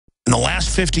In the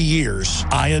last 50 years,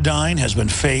 iodine has been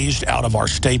phased out of our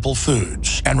staple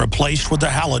foods and replaced with the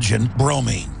halogen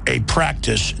bromine, a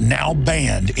practice now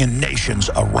banned in nations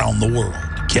around the world.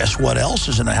 Guess what else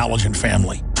is in the halogen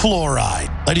family? Fluoride.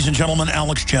 Ladies and gentlemen,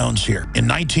 Alex Jones here. In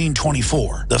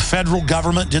 1924, the federal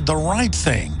government did the right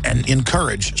thing and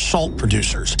encouraged salt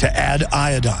producers to add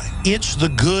iodine. It's the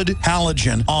good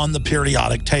halogen on the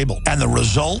periodic table, and the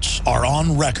results are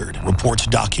on record. Reports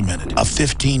documented a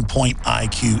 15-point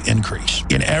IQ increase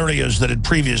in areas that had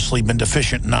previously been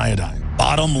deficient in iodine.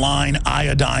 Bottom line,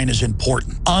 iodine is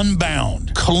important.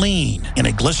 Unbound, clean, in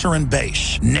a glycerin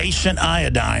base. Nascent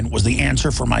iodine was the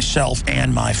answer for myself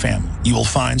and my family. You will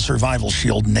find Survival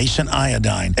Shield Nascent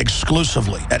Iodine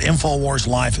exclusively at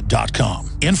InfoWarsLife.com.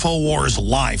 InfoWars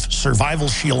Life Survival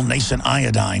Shield Nascent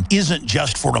Iodine isn't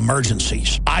just for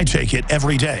emergencies. I take it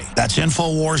every day. That's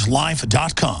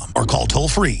InfoWarsLife.com or call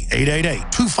toll-free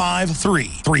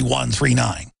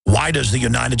 888-253-3139. Why does the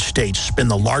United States spend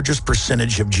the largest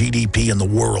percentage of GDP in the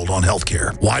world on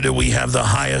healthcare? Why do we have the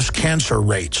highest cancer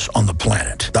rates on the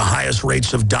planet, the highest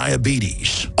rates of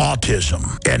diabetes,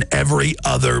 autism, and every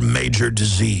other major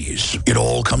disease? It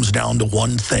all comes down to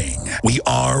one thing. We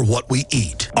are what we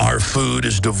eat. Our food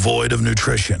is devoid of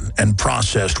nutrition and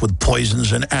processed with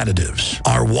poisons and additives.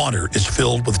 Our water is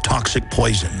filled with toxic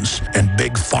poisons and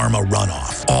big pharma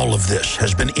runoff. All of this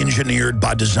has been engineered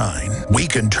by design. We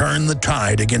can turn the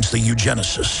tide against the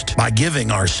eugenicist by giving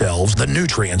ourselves the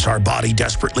nutrients our body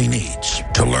desperately needs.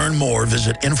 To learn more,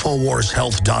 visit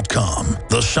InfoWarsHealth.com.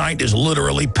 The site is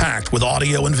literally packed with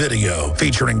audio and video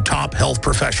featuring top health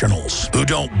professionals who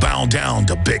don't bow down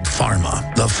to big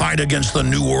pharma. The fight against the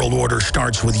New World Order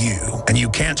starts with you, and you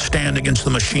can't stand against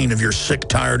the machine if you're sick,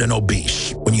 tired, and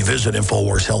obese. When you visit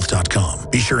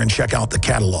InfoWarsHealth.com, be sure and check out the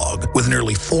catalog with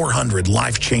nearly 400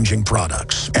 life-changing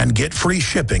products and get free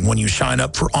shipping when you sign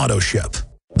up for AutoShip.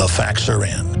 The facts are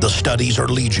in. The studies are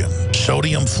legion.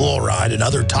 Sodium fluoride and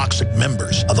other toxic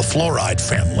members of the fluoride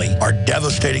family are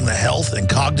devastating the health and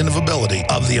cognitive ability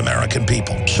of the American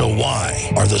people. So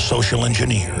why are the social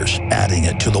engineers adding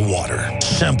it to the water?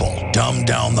 Simple. Dumb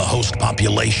down the host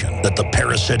population that the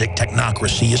parasitic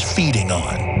technocracy is feeding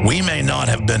on. We may not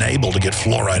have been able to get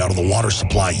fluoride out of the water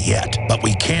supply yet, but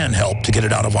we can help to get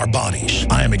it out of our bodies.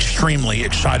 I am extremely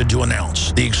excited to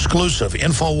announce the exclusive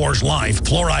InfoWars Life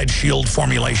Fluoride Shield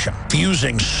formulation,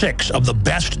 fusing 6 of the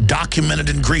best documented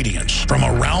ingredients from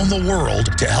around the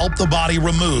world to help the body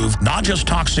remove not just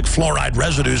toxic fluoride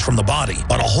residues from the body,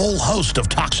 but a whole host of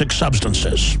toxic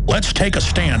substances. Let's take a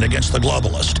stand against the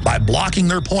globalist by blocking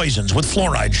their poisons with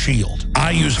Fluoride Shield.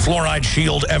 I use Fluoride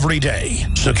Shield every day.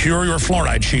 Secure your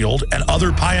Fluoride Shield and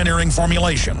other pioneering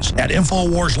formulations at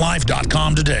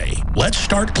InfoWarsLife.com today. Let's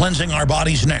start cleansing our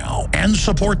bodies now and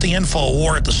support the Info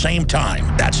War at the same time.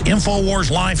 That's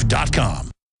InfoWarsLife.com.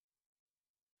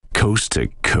 Coast to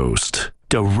coast,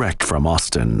 direct from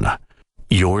Austin.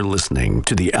 You're listening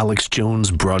to the Alex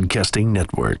Jones Broadcasting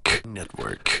Network.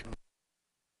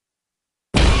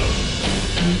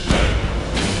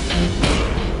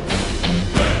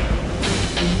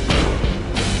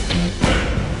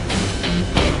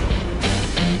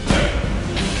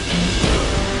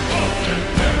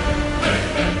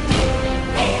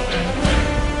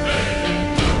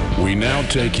 We now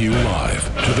take you live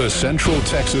to the Central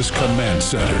Texas Command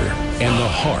Center in the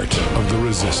heart of the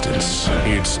resistance.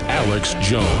 It's Alex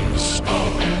Jones.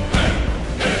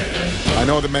 I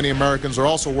know that many Americans are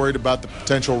also worried about the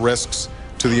potential risks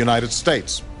to the United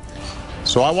States.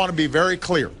 So I want to be very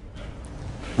clear.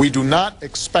 We do not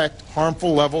expect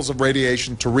harmful levels of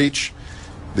radiation to reach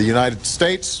the United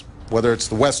States, whether it's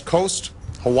the West Coast,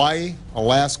 Hawaii,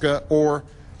 Alaska, or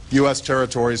U.S.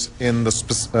 territories in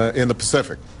the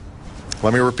Pacific.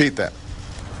 Let me repeat that.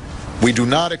 We do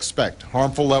not expect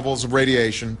harmful levels of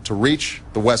radiation to reach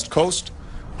the West Coast,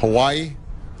 Hawaii,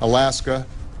 Alaska,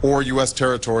 or U.S.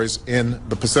 territories in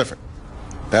the Pacific.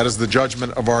 That is the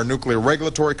judgment of our Nuclear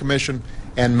Regulatory Commission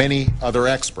and many other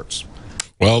experts.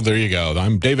 Well, there you go.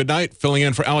 I'm David Knight, filling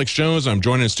in for Alex Jones. I'm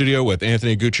joined in studio with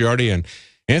Anthony Gucciardi. And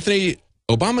Anthony,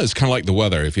 Obama is kind of like the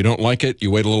weather. If you don't like it,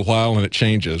 you wait a little while and it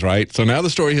changes, right? So now the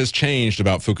story has changed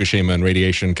about Fukushima and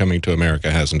radiation coming to America,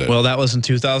 hasn't it? Well, that was in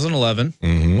 2011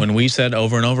 when we said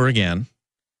over and over again,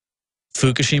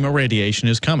 Fukushima radiation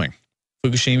is coming.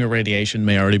 Fukushima radiation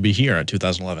may already be here in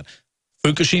 2011.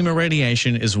 Fukushima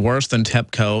radiation is worse than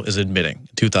TEPCO is admitting in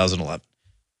 2011.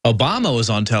 Obama was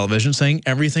on television saying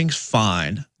everything's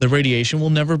fine. The radiation will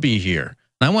never be here.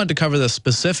 And I wanted to cover this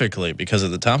specifically because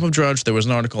at the top of Drudge, there was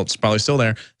an article, it's probably still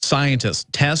there, scientists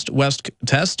test West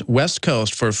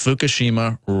Coast for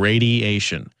Fukushima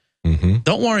radiation.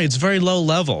 Don't worry, it's very low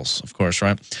levels, of course,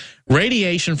 right?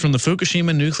 Radiation from the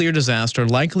Fukushima nuclear disaster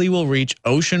likely will reach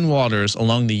ocean waters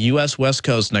along the U.S. West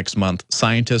Coast next month,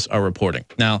 scientists are reporting.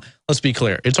 Now, let's be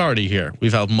clear. It's already here.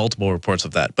 We've had multiple reports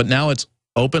of that. But now it's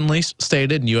openly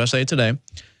stated in USA Today.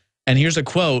 And here's a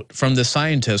quote from the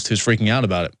scientist who's freaking out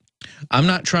about it. "I'm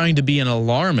not trying to be an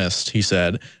alarmist," he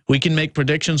said. "We can make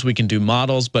predictions, we can do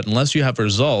models, but unless you have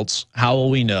results, how will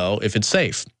we know if it's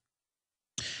safe?"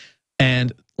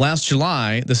 And last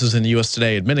July, this is in the US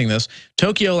Today admitting this,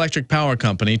 Tokyo Electric Power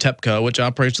Company, TEPCO, which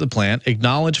operates the plant,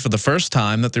 acknowledged for the first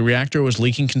time that the reactor was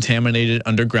leaking contaminated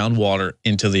underground water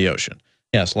into the ocean.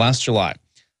 Yes, last July.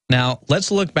 Now,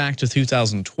 let's look back to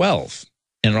 2012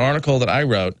 in an article that I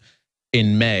wrote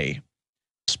in May,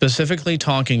 specifically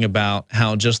talking about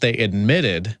how just they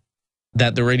admitted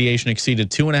that the radiation exceeded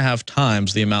 2.5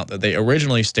 times the amount that they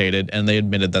originally stated, and they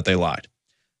admitted that they lied.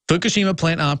 Fukushima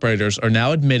plant operators are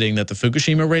now admitting that the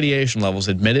Fukushima radiation levels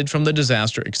admitted from the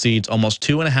disaster exceeds almost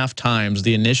 2.5 times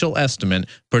the initial estimate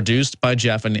produced by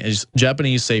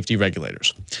Japanese safety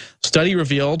regulators. Study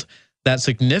revealed that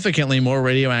significantly more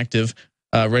radioactive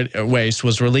waste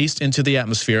was released into the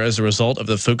atmosphere as a result of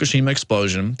the Fukushima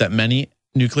explosion that many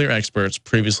nuclear experts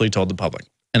previously told the public.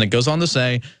 And it goes on to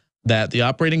say that the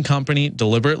operating company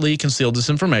deliberately concealed this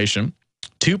information.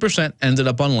 2% ended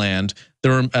up on land.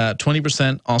 There were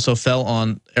 20% also fell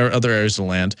on other areas of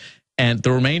land, and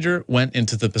the remainder went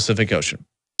into the Pacific Ocean.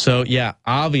 So yeah,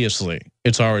 obviously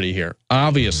it's already here.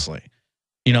 Obviously,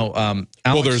 you know. Well,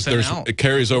 it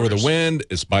carries over the wind.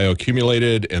 It's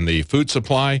bioaccumulated in the food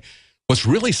supply. What's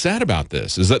really sad about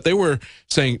this is that they were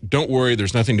saying, "Don't worry,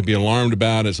 there's nothing to be alarmed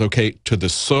about. It's okay." To the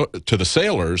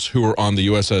sailors who were on the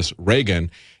USS Reagan.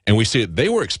 And we see that they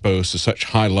were exposed to such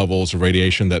high levels of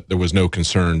radiation that there was no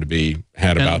concern to be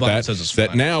had about that.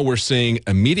 That now we're seeing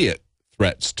immediate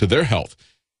threats to their health.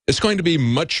 It's going to be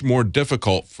much more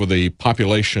difficult for the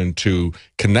population to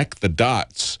connect the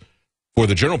dots for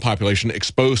the general population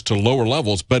exposed to lower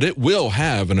levels, but it will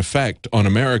have an effect on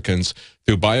Americans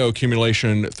through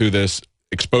bioaccumulation, through this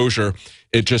exposure.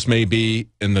 It just may be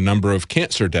in the number of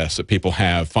cancer deaths that people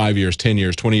have 5 years, 10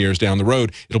 years, 20 years down the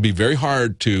road. It'll be very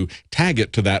hard to tag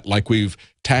it to that like we've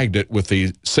tagged it with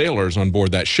the sailors on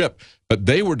board that ship. But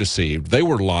they were deceived. They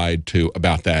were lied to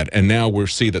about that. And now we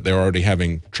see that they're already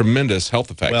having tremendous health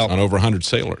effects on over 100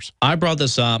 sailors. I brought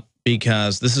this up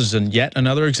because this is yet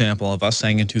another example of us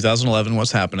saying in 2011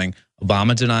 what's happening.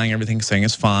 Obama denying everything, saying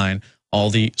it's fine. All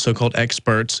the so-called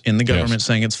experts in the government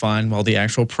saying it's fine, while the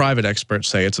actual private experts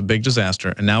say it's a big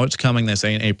disaster. And now it's coming, they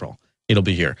say in April, it'll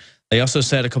be here. They also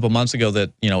said a couple months ago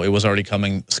that, you know, it was already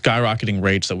coming, skyrocketing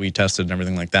rates that we tested and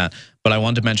everything like that. But I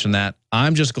wanted to mention that.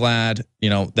 I'm just glad, you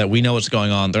know, that we know what's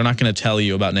going on. They're not going to tell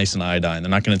you about nascent iodine. They're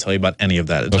not going to tell you about any of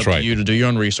that. It's up to you to do your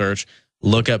own research,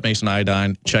 look up nascent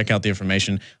iodine, check out the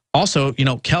information. Also, you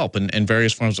know, kelp and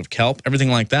various forms of kelp, everything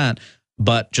like that.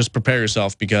 But just prepare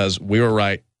yourself because we were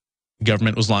right.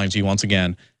 Government was lying to you once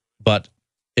again. But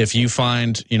if you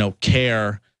find, you know,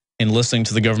 care in listening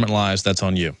to the government lies, that's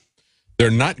on you. They're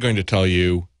not going to tell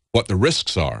you what the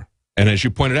risks are. And as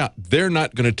you pointed out, they're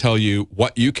not going to tell you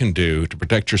what you can do to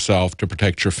protect yourself, to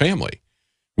protect your family.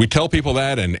 We tell people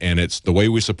that, and it's the way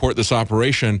we support this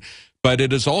operation. But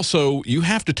it is also, you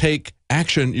have to take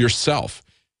action yourself.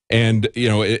 And, you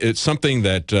know, it's something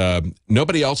that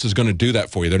nobody else is going to do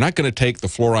that for you. They're not going to take the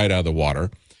fluoride out of the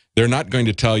water. They're not going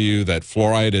to tell you that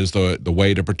fluoride is the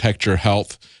way to protect your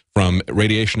health from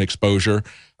radiation exposure.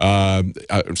 Sorry,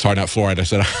 not fluoride. I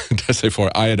say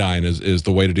fluoride. Iodine is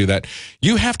the way to do that.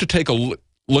 You have to take a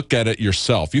look at it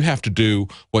yourself. You have to do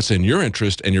what's in your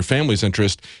interest and your family's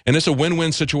interest, and it's a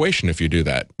win-win situation if you do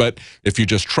that. But if you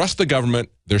just trust the government,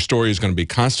 their story is going to be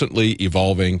constantly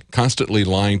evolving, constantly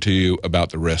lying to you about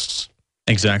the risks.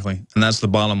 Exactly, and that's the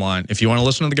bottom line. If you want to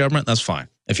listen to the government, that's fine.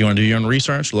 If you want to do your own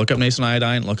research, look up nascent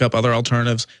iodine, look up other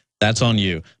alternatives, that's on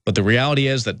you. But the reality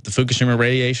is that the Fukushima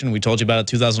radiation, we told you about it in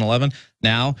 2011,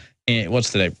 now,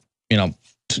 what's today? You know,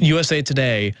 USA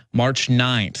Today, March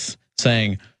 9th,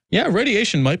 saying, yeah,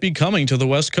 radiation might be coming to the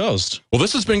West Coast. Well,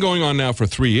 this has been going on now for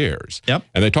 3 years. Yep.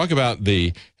 And they talk about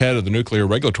the head of the Nuclear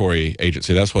Regulatory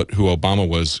Agency. That's who Obama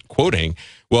was quoting.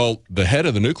 Well, the head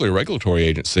of the Nuclear Regulatory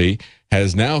Agency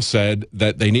has now said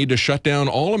that they need to shut down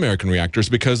all American reactors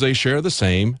because they share the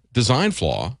same design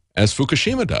flaw as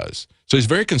Fukushima does. So he's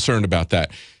very concerned about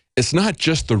that. It's not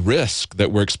just the risk that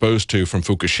we're exposed to from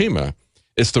Fukushima.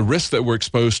 It's the risk that we're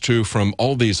exposed to from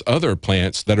all these other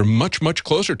plants that are much, much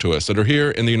closer to us, that are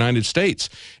here in the United States.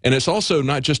 And it's also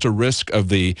not just a risk of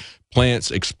the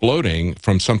plants exploding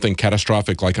from something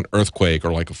catastrophic like an earthquake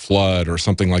or like a flood or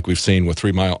something like we've seen with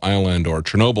 3 Mile Island or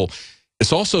Chernobyl.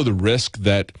 It's also the risk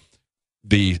that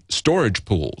the storage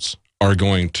pools are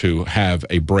going to have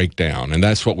a breakdown. And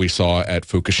that's what we saw at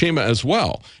Fukushima as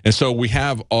well. And so we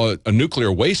have a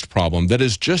nuclear waste problem that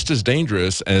is just as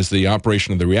dangerous as the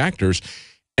operation of the reactors.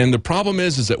 And the problem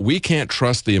is that we can't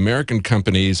trust the American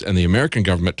companies and the American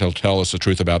government to tell us the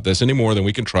truth about this any more than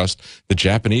we can trust the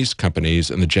Japanese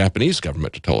companies and the Japanese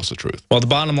government to tell us the truth. Well, the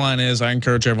bottom line is I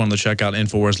encourage everyone to check out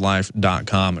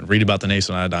InfoWarsLife.com and read about the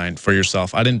nascent iodine for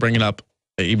yourself. I didn't bring it up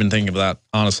even thinking of that,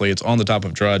 honestly. It's on the top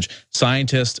of Drudge.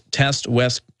 Scientists test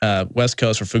West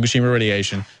Coast for Fukushima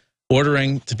radiation,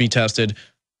 ordering to be tested.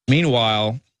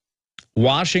 Meanwhile,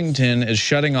 Washington is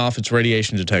shutting off its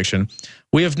radiation detection.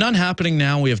 We have none happening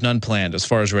now. We have none planned as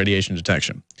far as radiation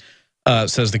detection,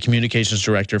 says the communications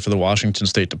director for the Washington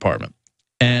State Department.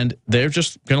 And they're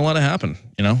just going to let it happen.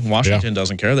 You know, Washington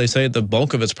doesn't care. They say the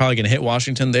bulk of it's probably going to hit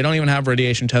Washington. They don't even have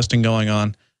radiation testing going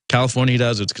on. California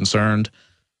does. It's concerned.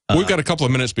 We've got a couple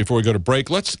of minutes before we go to break.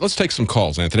 Let's take some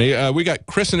calls, Anthony. We got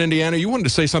Chris in Indiana. You wanted to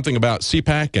say something about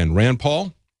CPAC and Rand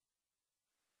Paul?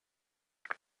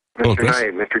 Mr.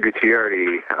 Knight, Mr.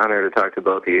 Gutierrez, honored to talk to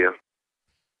both of you.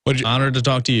 Honored to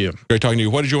talk to you. Great talking to you.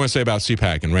 What did you want to say about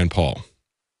CPAC and Rand Paul?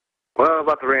 Well,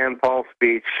 about the Rand Paul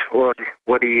speech, what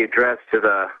he addressed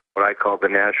to what I call the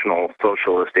National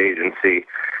Socialist Agency,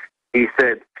 he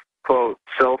said, quote,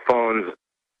 cell phones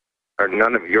are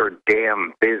none of your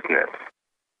damn business.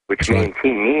 Which means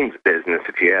he means business,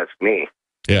 if you ask me.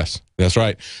 Yes, that's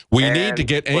right. We need to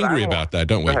get angry about that,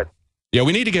 don't we? Yeah,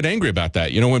 we need to get angry about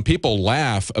that. You know, when people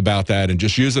laugh about that and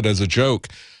just use it as a joke,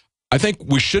 I think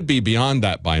we should be beyond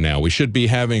that by now. We should be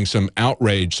having some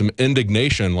outrage, some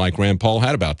indignation like Rand Paul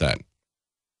had about that.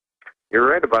 You're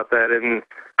right about that. And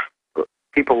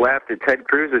people laughed at Ted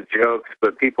Cruz's jokes,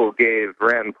 but people gave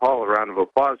Rand Paul a round of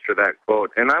applause for that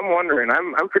quote. And I'm wondering,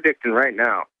 I'm predicting right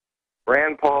now,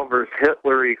 Rand Paul versus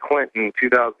Hillary Clinton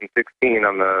 2016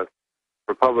 on the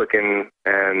Republican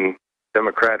and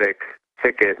Democratic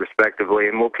ticket, respectively.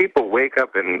 And will people wake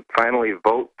up and finally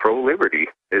vote pro-liberty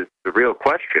is the real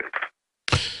question.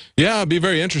 Yeah, it'd be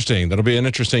very interesting. That'll be an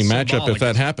interesting matchup if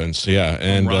that happens. Yeah,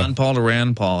 and Ron Paul to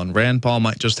Rand Paul. And Rand Paul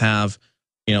might just have,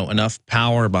 you know, enough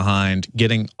power behind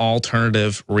getting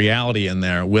alternative reality in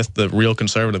there with the real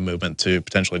conservative movement to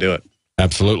potentially do it.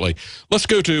 Absolutely. Let's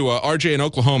go to RJ in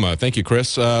Oklahoma. Thank you,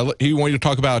 Chris. He wanted to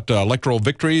talk about electoral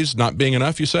victories not being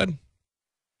enough, you said?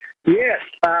 Yes,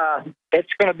 it's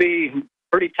going to be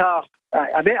pretty tough.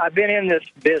 I've been in this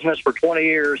business for 20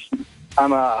 years.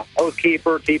 I'm a Oath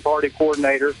Keeper, Tea Party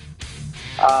coordinator.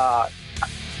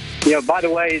 You know, by the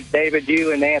way, David,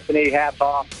 you and Anthony, hats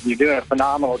off. You're doing a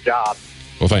phenomenal job.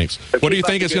 Well, thanks. What do you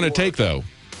think it's going to take, though?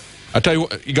 I'll tell you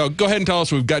what, go ahead and tell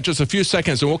us. We've got just a few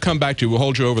seconds, and we'll come back to you. We'll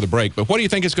hold you over the break. But what do you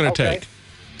think it's going to take?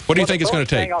 What do you think it's going to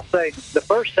take? I'll say the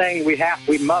first thing we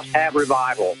must have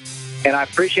revival, and I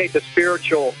appreciate the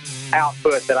spiritual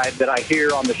output that I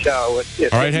hear on the show.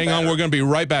 All right, hang on. We're going to be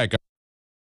right back.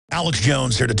 Alex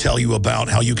Jones here to tell you about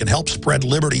how you can help spread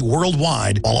liberty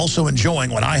worldwide while also enjoying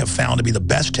what I have found to be the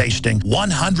best tasting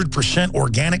 100%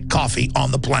 organic coffee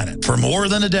on the planet. For more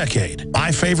than a decade, my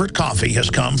favorite coffee has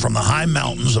come from the high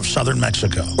mountains of southern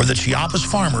Mexico, where the Chiapas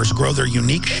farmers grow their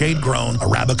unique shade-grown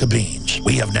Arabica beans.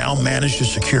 We have now managed to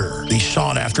secure these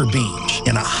sought-after beans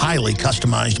in a highly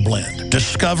customized blend.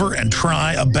 Discover and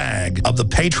try a bag of the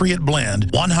Patriot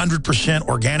Blend 100%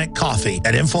 organic coffee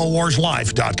at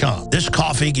InfoWarsLife.com. This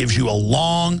coffee gives you a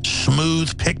long,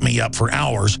 smooth pick-me-up for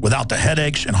hours without the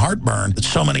headaches and heartburn that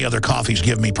so many other coffees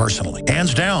give me personally.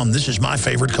 Hands down, this is my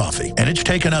favorite coffee, and it's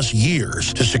taken us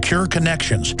years to secure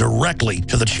connections directly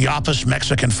to the Chiapas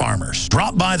Mexican farmers.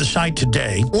 Drop by the site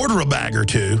today, order a bag or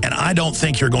two, and I don't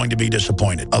think you're going to be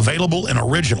disappointed. Available in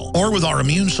original or with our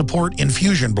Immune Support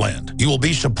Infusion Blend. You will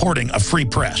be supporting a free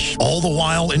press, all the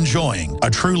while enjoying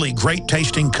a truly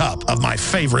great-tasting cup of my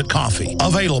favorite coffee.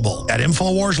 Available at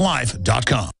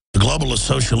InfoWarsLife.com. The globalist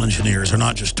social engineers are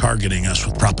not just targeting us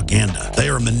with propaganda. They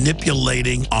are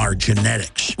manipulating our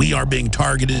genetics. We are being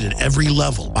targeted at every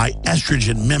level by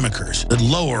estrogen mimickers that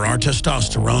lower our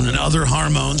testosterone and other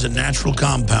hormones and natural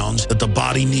compounds that the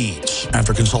body needs.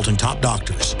 After consulting top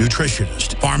doctors,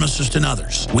 nutritionists, pharmacists, and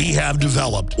others, we have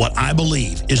developed what I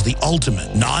believe is the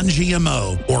ultimate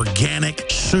non-GMO organic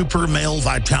super male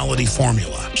vitality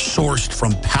formula sourced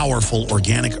from powerful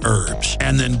organic herbs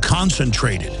and then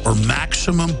concentrated for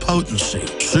maximum potency.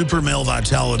 Super Male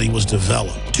Vitality was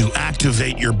developed to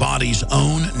activate your body's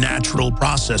own natural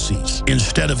processes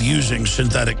instead of using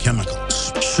synthetic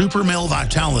chemicals. Super Male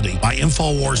Vitality by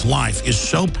InfoWars Life is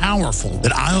so powerful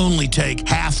that I only take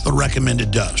half the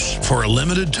recommended dose. For a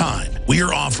limited time, we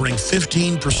are offering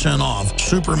 15% off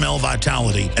Super Male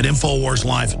Vitality at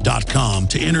InfoWarsLife.com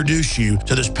to introduce you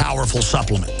to this powerful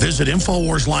supplement. Visit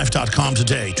InfoWarsLife.com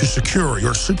today to secure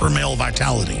your Super Male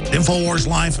Vitality.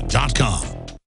 InfoWarsLife.com.